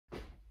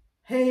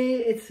Hey,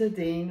 it's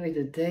Nadine with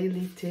a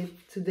daily tip.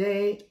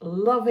 Today,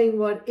 loving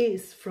what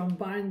is from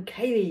Byron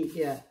Katie.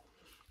 Yeah,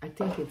 I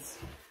think it's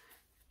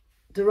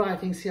the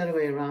writing's the other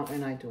way around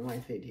when I do my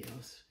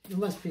videos. You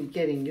must be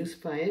getting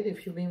used by it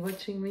if you've been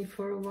watching me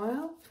for a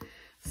while.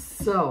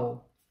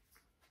 So,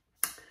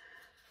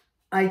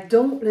 I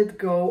don't let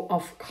go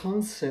of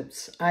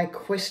concepts. I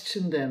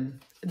question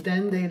them.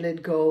 Then they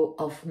let go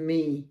of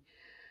me.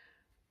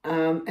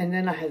 And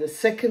then I had a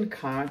second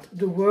card.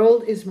 The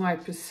world is my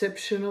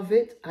perception of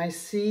it. I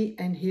see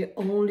and hear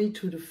only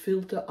through the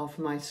filter of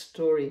my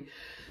story.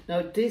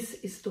 Now, this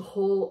is the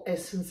whole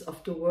essence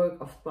of the work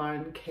of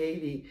Byron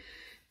Katie.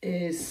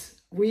 Is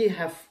we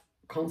have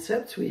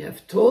concepts, we have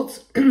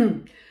thoughts.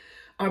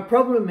 Our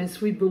problem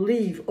is we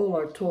believe all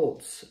our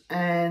thoughts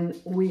and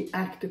we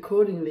act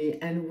accordingly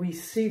and we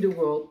see the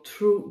world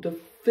through the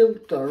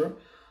filter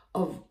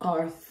of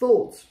our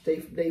thoughts.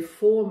 They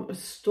form a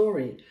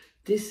story.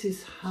 This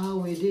is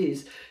how it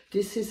is.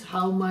 This is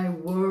how my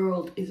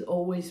world is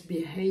always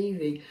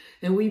behaving.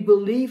 And we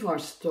believe our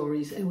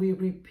stories and we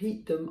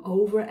repeat them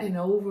over and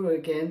over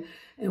again.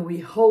 And we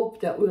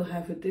hope that we'll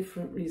have a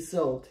different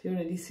result. You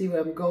already see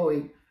where I'm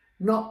going.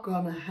 Not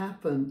gonna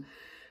happen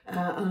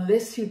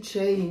unless you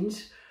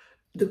change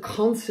the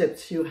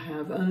concepts you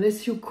have,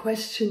 unless you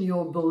question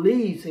your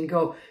beliefs and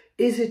go,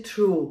 is it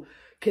true?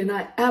 Can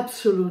I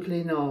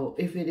absolutely know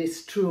if it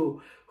is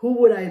true? Who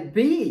would I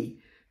be?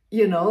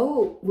 You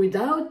know,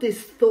 without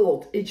this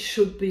thought, it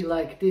should be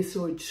like this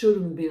or it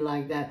shouldn't be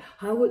like that.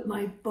 How would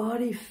my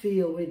body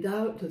feel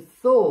without the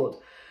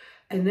thought?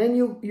 And then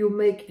you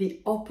make the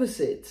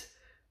opposite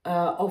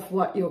of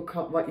what your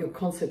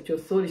concept, your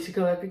thought is. You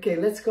go like, okay,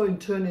 let's go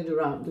and turn it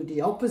around, do the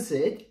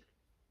opposite.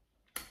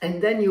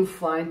 And then you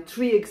find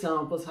 3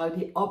 examples how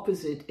the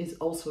opposite is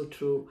also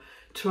true.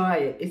 Try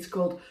it. It's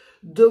called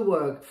The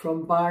Work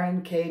from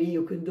Byron Katie.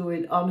 You can do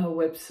it on her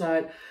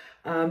website.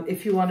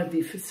 If you want to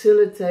be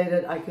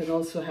facilitated, I can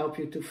also help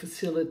you to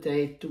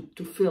facilitate,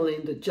 to fill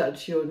in the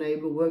Judge Your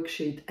Neighbor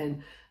worksheet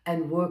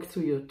and work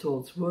through your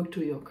thoughts, work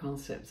through your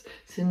concepts.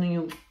 Sending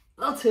you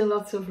lots and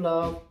lots of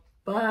love.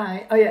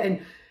 Bye. Oh yeah,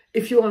 and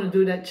if you want to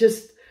do that,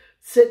 just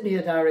send me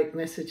a direct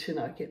message and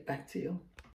I'll get back to you.